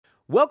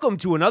Welcome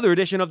to another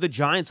edition of the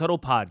Giants Huddle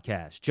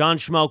Podcast. John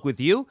Schmelk with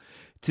you.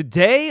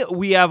 Today,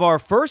 we have our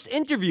first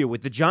interview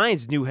with the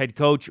Giants' new head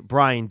coach,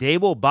 Brian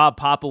Daboll. Bob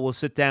Papa will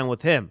sit down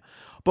with him.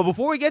 But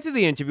before we get to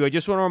the interview, I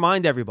just want to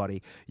remind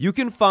everybody, you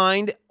can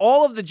find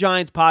all of the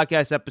Giants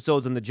podcast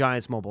episodes on the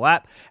Giants mobile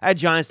app at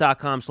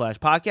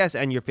giants.com/podcast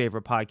and your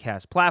favorite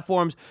podcast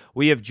platforms.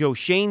 We have Joe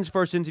Schoen's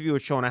first interview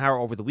with Sean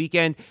O'Hara over the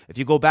weekend. If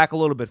you go back a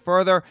little bit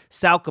further,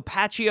 Sal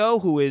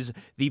Capaccio, who is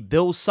the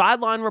Bills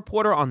sideline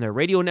reporter on their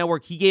radio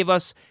network, he gave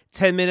us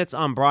 10 minutes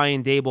on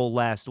Brian Daboll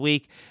last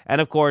week.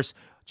 And of course,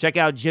 check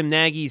out Jim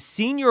Nagy's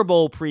Senior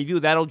Bowl preview.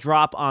 That'll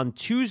drop on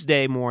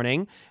Tuesday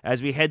morning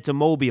as we head to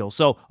Mobile.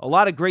 So a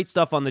lot of great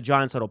stuff on the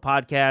Giants Huddle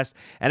podcast.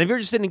 And if you're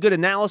interested in good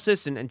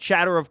analysis and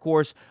chatter, of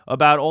course,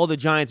 about all the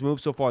Giants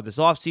moves so far this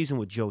offseason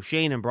with Joe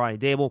Schoen and Brian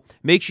Daboll,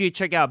 make sure you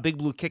check out Big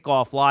Blue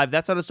Kickoff Live.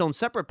 That's on its own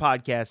separate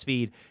podcast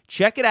feed.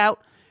 Check it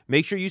out.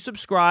 Make sure you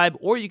subscribe,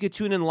 or you can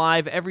tune in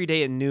live every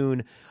day at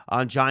noon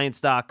on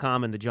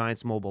Giants.com and the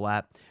Giants mobile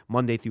app,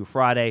 Monday through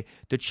Friday,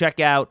 to check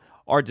out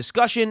our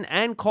discussion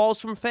and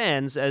calls from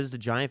fans as the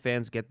Giant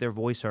fans get their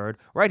voice heard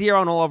right here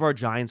on all of our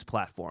Giants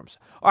platforms.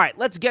 All right,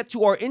 let's get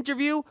to our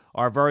interview.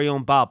 Our very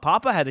own Bob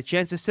Papa had a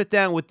chance to sit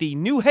down with the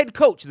new head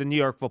coach of the New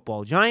York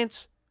Football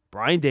Giants,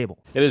 Brian Daboll.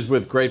 It is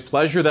with great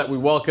pleasure that we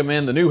welcome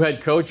in the new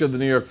head coach of the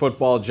New York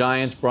Football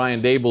Giants.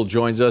 Brian Daboll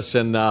joins us.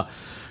 And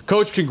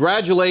Coach,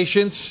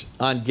 congratulations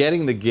on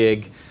getting the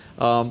gig.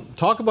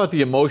 Talk about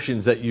the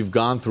emotions that you've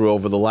gone through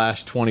over the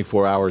last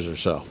 24 hours or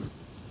so.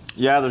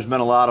 Yeah, there's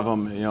been a lot of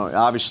them.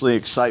 Obviously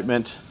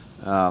excitement.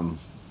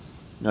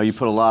 You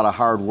put a lot of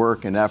hard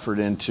work and effort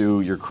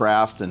into your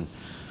craft, and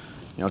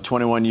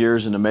 21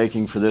 years in the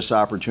making for this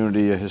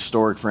opportunity, a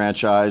historic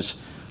franchise,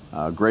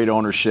 great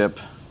ownership.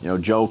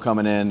 Joe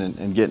coming in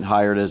and getting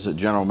hired as a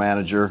general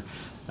manager.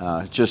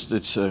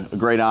 It's a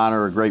great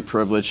honor, a great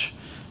privilege,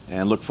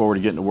 and look forward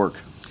to getting to work.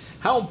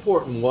 How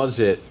important was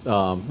it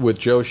with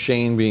Joe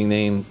Schoen being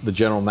named the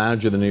general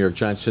manager of the New York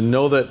Giants to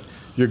know that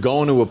you're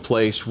going to a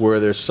place where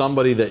there's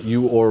somebody that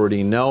you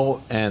already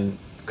know, and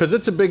because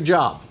it's a big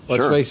job,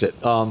 let's face it,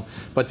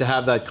 but to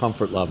have that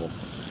comfort level?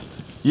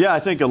 Yeah, I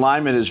think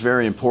alignment is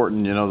very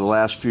important. The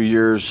last few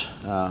years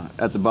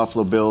at the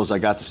Buffalo Bills, I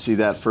got to see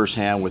that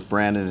firsthand with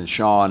Brandon and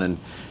Sean, and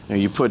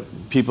you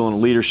put people in a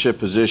leadership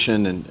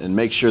position and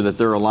make sure that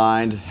they're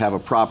aligned, have a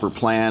proper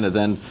plan, and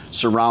then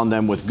surround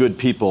them with good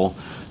people.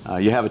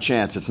 You have a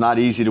chance. It's not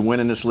easy to win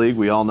in this league.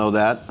 We all know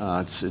that.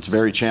 It's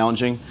very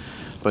challenging.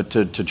 But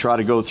to try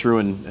to go through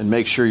and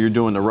make sure you're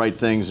doing the right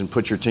things and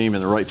put your team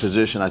in the right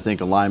position, I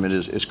think alignment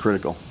is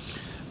critical.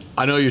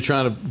 I know you're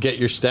trying to get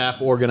your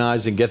staff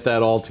organized and get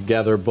that all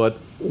together, but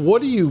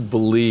what do you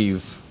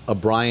believe a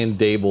Brian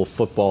Daboll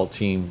football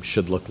team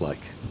should look like?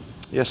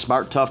 Yeah,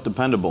 smart, tough,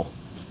 dependable.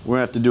 We're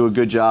going to have to do a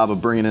good job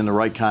of bringing in the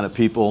right kind of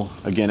people.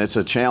 Again, it's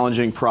a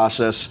challenging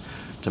process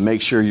to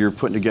make sure you're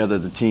putting together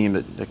the team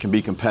that can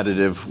be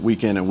competitive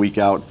week in and week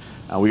out.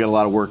 We got a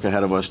lot of work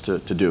ahead of us to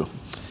do.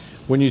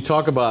 When you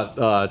talk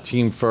about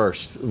team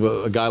first,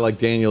 a guy like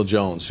Daniel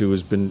Jones, who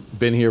has been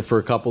here for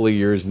a couple of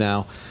years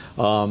now,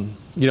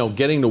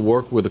 getting to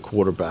work with a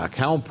quarterback,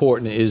 how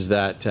important is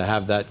that to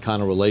have that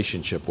kind of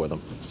relationship with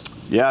him?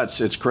 Yeah,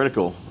 it's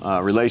critical.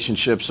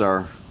 Relationships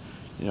are,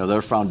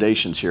 they're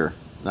foundations here.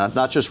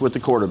 Not just with the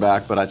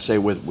quarterback, but I'd say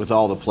with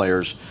all the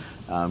players.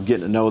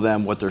 Getting to know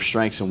them, what their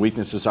strengths and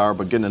weaknesses are,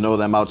 but getting to know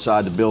them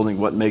outside the building,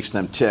 what makes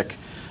them tick.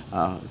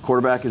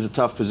 Quarterback is a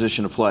tough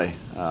position to play.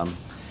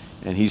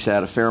 And he's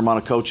had a fair amount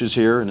of coaches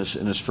here in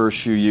his first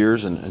few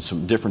years and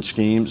some different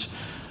schemes.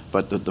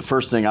 But the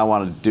first thing I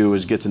want to do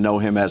is get to know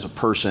him as a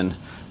person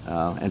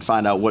and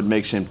find out what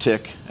makes him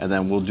tick. And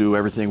then we'll do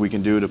everything we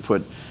can do to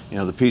put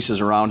the pieces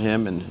around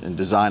him and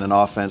design an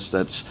offense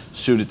that's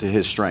suited to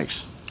his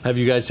strengths. Have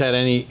you guys had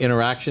any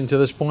interaction to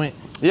this point?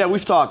 Yeah,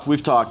 we've talked.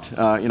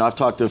 I've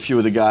talked to a few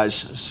of the guys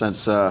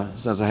since I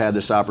had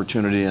this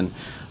opportunity, and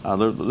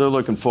they're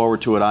looking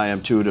forward to it. I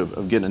am too,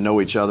 of getting to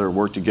know each other,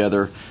 work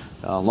together.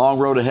 Long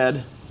road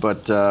ahead,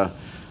 but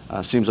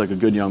seems like a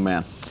good young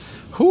man.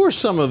 Who are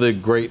some of the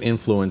great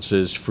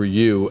influences for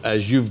you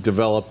as you've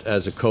developed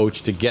as a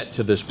coach to get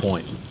to this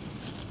point?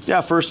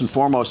 Yeah, first and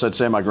foremost, I'd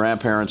say my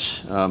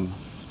grandparents.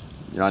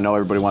 I know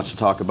everybody wants to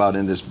talk about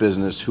in this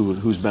business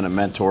who's been a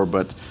mentor,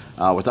 but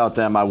without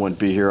them, I wouldn't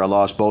be here. I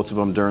lost both of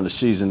them during the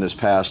season this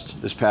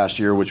past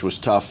year, which was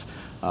tough,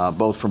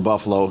 both from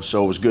Buffalo.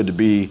 So it was good to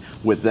be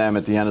with them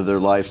at the end of their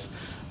life.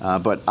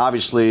 But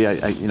obviously,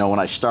 when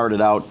I started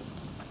out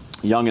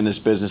young in this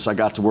business, I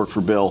got to work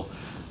for Bill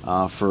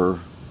for a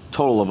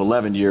total of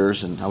 11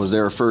 years, and I was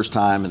there a first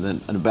time, and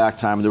then in the back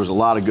time, there was a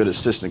lot of good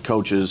assistant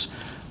coaches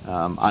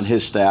on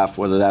his staff,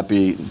 whether that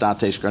be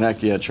Dante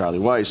Scarnecchia, Charlie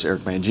Weiss,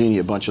 Eric Mangini,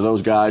 a bunch of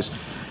those guys.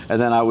 And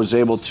then I was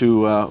able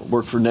to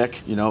work for Nick,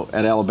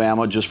 at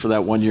Alabama just for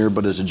that 1 year,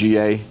 but as a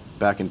GA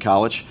back in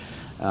college.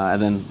 And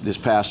then this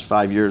past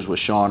 5 years with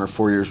Sean, or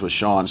 4 years with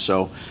Sean.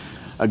 So,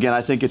 again,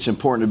 I think it's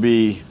important to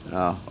be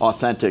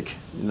authentic,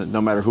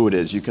 no matter who it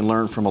is. You can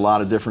learn from a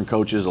lot of different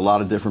coaches, a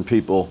lot of different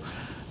people.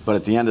 But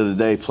at the end of the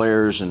day,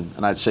 players and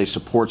I'd say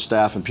support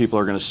staff and people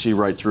are going to see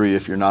right through you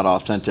if you're not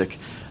authentic.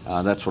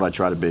 that's what I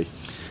try to be.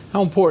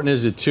 How important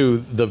is it, too,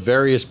 the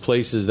various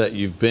places that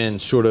you've been,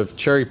 sort of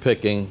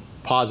cherry-picking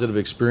positive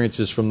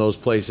experiences from those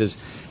places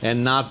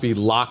and not be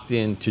locked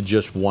into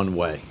just one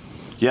way?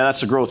 Yeah,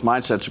 that's a growth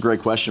mindset. It's a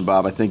great question,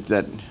 Bob. I think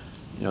that,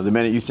 the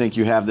minute you think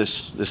you have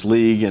this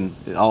league and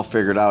it all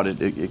figured out,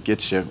 it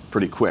gets you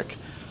pretty quick.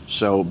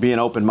 So being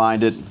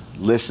open-minded,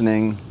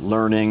 listening,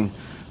 learning,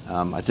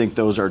 I think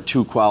those are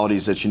two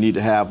qualities that you need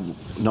to have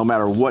no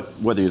matter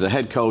whether you're the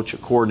head coach, a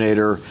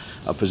coordinator,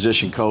 a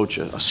position coach,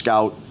 a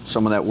scout,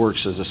 someone that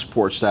works as a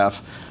support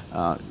staff.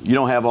 You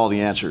don't have all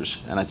the answers,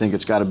 and I think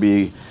it's got to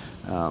be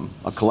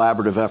a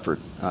collaborative effort.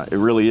 It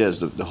really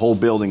is. The whole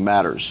building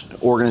matters.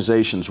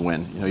 Organizations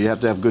win. You have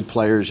to have good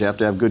players, you have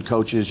to have good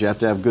coaches, you have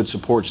to have good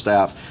support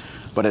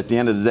staff, but at the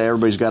end of the day,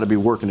 everybody's got to be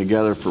working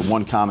together for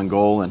one common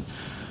goal, and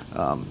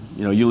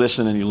you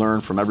listen and you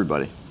learn from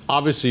everybody.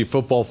 Obviously,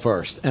 football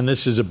first, and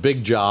this is a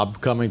big job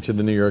coming to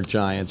the New York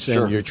Giants.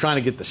 Sure. And you're trying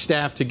to get the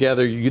staff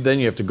together. Then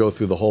you have to go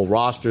through the whole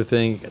roster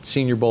thing. You got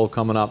Senior Bowl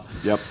coming up.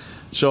 Yep.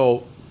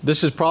 So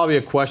this is probably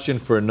a question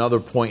for another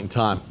point in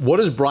time. What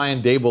does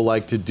Brian Daboll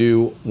like to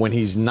do when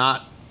he's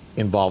not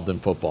involved in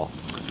football?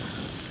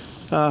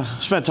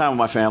 Spend time with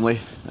my family.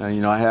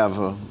 I have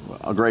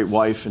a great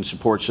wife and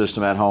support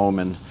system at home,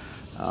 and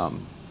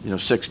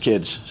 6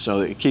 kids,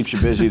 so it keeps you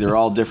busy. They're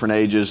all different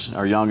ages.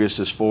 Our youngest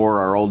is 4,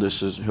 our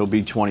oldest he'll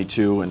be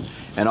 22,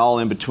 and all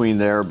in between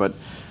there. But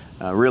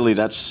really,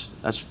 that's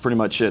pretty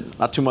much it.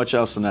 Not too much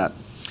else than that.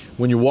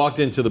 When you walked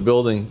into the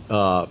building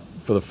for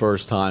the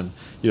first time,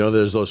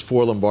 there's those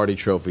 4 Lombardi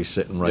trophies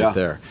sitting right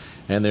there,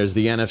 and there's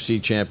the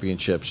NFC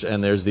championships,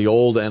 and there's the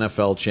old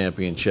NFL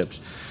championships.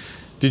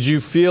 Did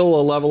you feel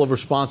a level of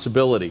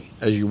responsibility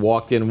as you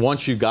walked in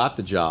once you got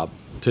the job,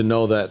 to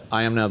know that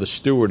I am now the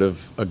steward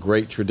of a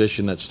great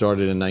tradition that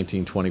started in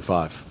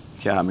 1925?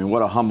 Yeah,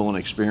 what a humbling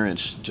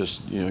experience.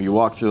 Just, you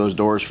walk through those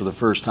doors for the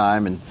first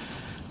time, and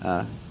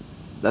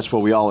that's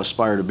what we all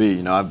aspire to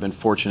be. I've been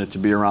fortunate to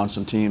be around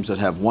some teams that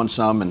have won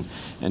some,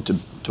 and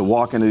to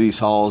walk into these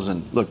halls,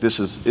 and look, this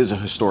is a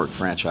historic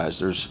franchise.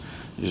 There's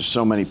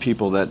so many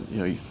people that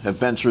have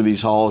been through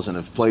these halls and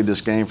have played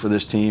this game for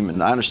this team,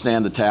 and I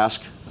understand the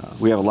task.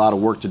 We have a lot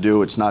of work to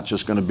do. It's not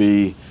just going to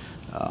be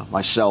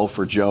myself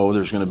or Joe.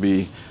 There's going to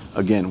be,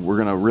 again, we're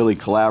going to really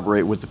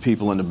collaborate with the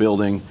people in the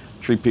building,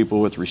 treat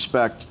people with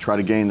respect, try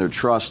to gain their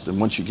trust, and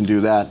once you can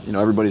do that,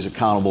 everybody's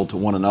accountable to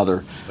one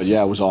another. But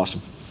yeah, it was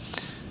awesome.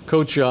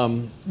 Coach,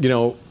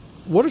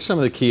 what are some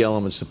of the key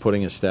elements to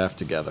putting a staff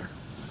together?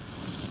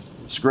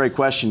 It's a great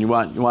question. You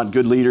want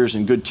good leaders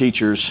and good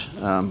teachers,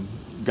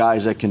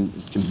 guys that can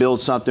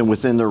build something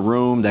within their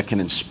room, that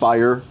can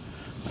inspire,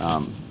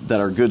 that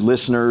are good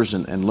listeners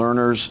and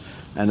learners,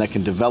 and that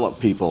can develop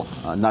people,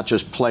 not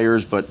just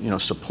players, but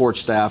support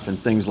staff and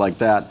things like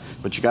that.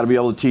 But you got to be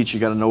able to teach.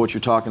 You got to know what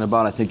you're talking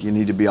about. I think you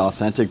need to be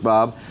authentic,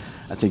 Bob.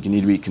 I think you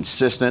need to be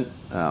consistent.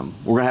 We're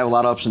going to have a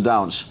lot of ups and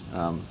downs,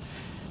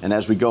 and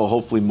as we go,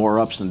 hopefully more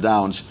ups and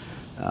downs.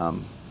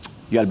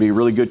 You got to be a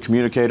really good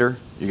communicator.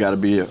 You got to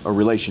be a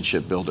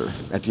relationship builder.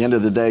 At the end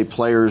of the day,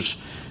 players,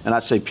 and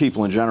I'd say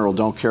people in general,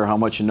 don't care how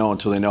much you know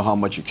until they know how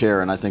much you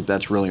care, and I think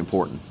that's really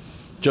important.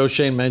 Joe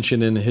Schoen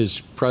mentioned in his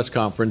press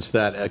conference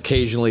that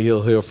occasionally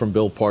he'll hear from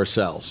Bill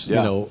Parcells.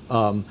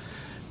 Yeah.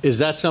 Is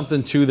that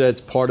something, too, that's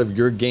part of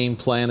your game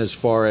plan as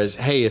far as,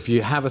 hey, if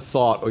you have a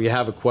thought or you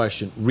have a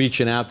question,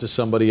 reaching out to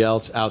somebody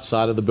else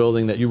outside of the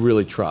building that you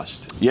really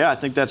trust? Yeah, I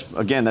think that's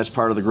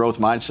part of the growth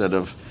mindset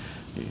of,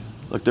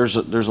 look, there's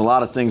a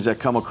lot of things that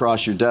come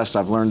across your desk.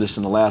 I've learned this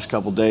in the last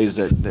couple of days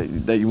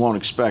that you won't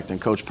expect. And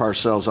Coach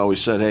Parcells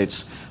always said, hey,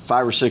 it's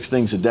 5 or 6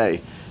 things a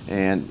day.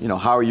 And,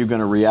 how are you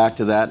going to react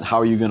to that? How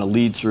are you going to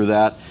lead through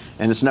that?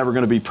 And it's never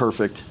going to be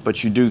perfect,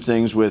 but you do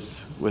things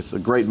with a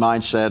great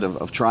mindset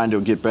of trying to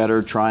get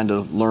better, trying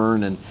to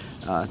learn, and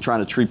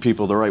trying to treat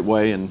people the right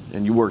way, and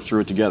you work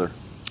through it together.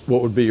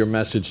 What would be your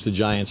message to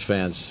Giants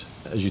fans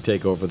as you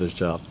take over this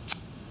job?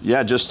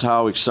 Yeah, just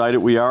how excited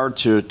we are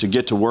to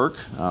get to work.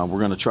 We're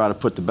going to try to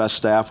put the best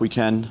staff we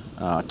can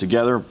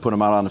together, put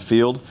them out on the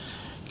field,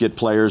 get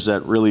players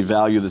that really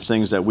value the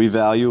things that we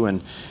value,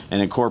 and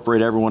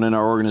incorporate everyone in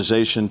our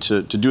organization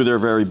to do their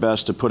very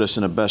best to put us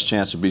in the best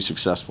chance to be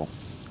successful.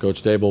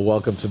 Coach Daboll,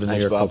 welcome to the New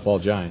York Football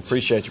Giants.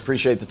 Appreciate you.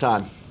 Appreciate the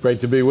time. Great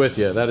to be with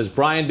you. That is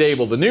Brian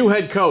Daboll, the new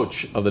head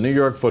coach of the New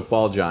York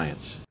Football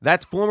Giants.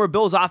 That's former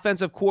Bills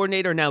offensive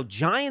coordinator, now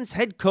Giants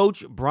head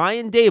coach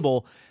Brian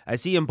Daboll,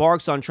 as he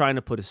embarks on trying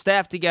to put a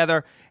staff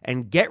together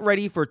and get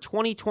ready for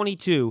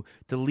 2022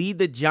 to lead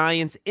the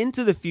Giants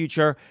into the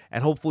future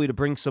and hopefully to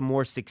bring some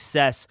more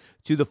success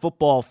to the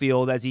football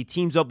field as he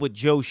teams up with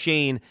Joe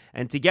Schoen,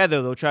 and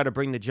together they'll try to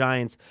bring the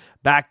Giants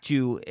back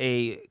to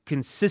a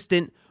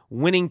consistent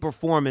winning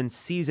performance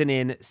season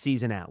in,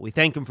 season out. We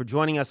thank him for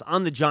joining us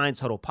on the Giants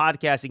Huddle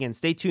podcast. Again,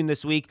 stay tuned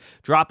this week.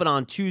 Dropping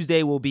on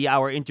Tuesday will be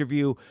our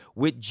interview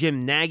with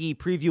Jim Nagy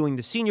previewing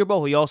the Senior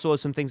Bowl. He also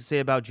has some things to say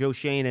about Joe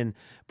Schoen and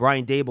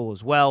Brian Daboll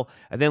as well.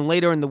 And then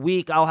later in the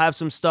week, I'll have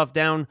some stuff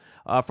down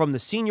from the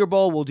Senior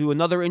Bowl. We'll do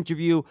another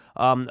interview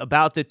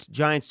about the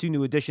Giants' 2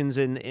 new additions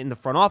in the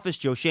front office,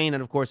 Joe Schoen,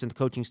 and of course in the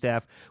coaching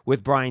staff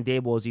with Brian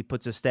Daboll as he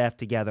puts his staff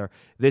together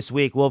this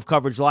week. We'll have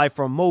coverage live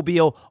from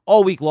Mobile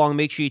all week long.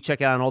 Make sure you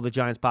check it out on all the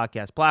Giants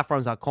podcast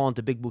platforms. I'll call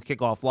into Big Blue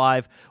Kickoff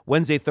Live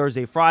Wednesday,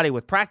 Thursday, Friday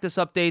with practice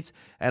updates.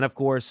 And of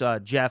course,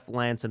 Jeff,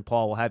 Lance, and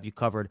Paul will have you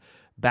covered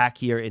back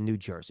here in New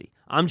Jersey.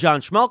 I'm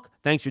John Schmelk.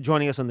 Thanks for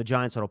joining us on the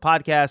Giants Huddle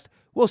podcast.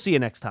 We'll see you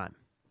next time.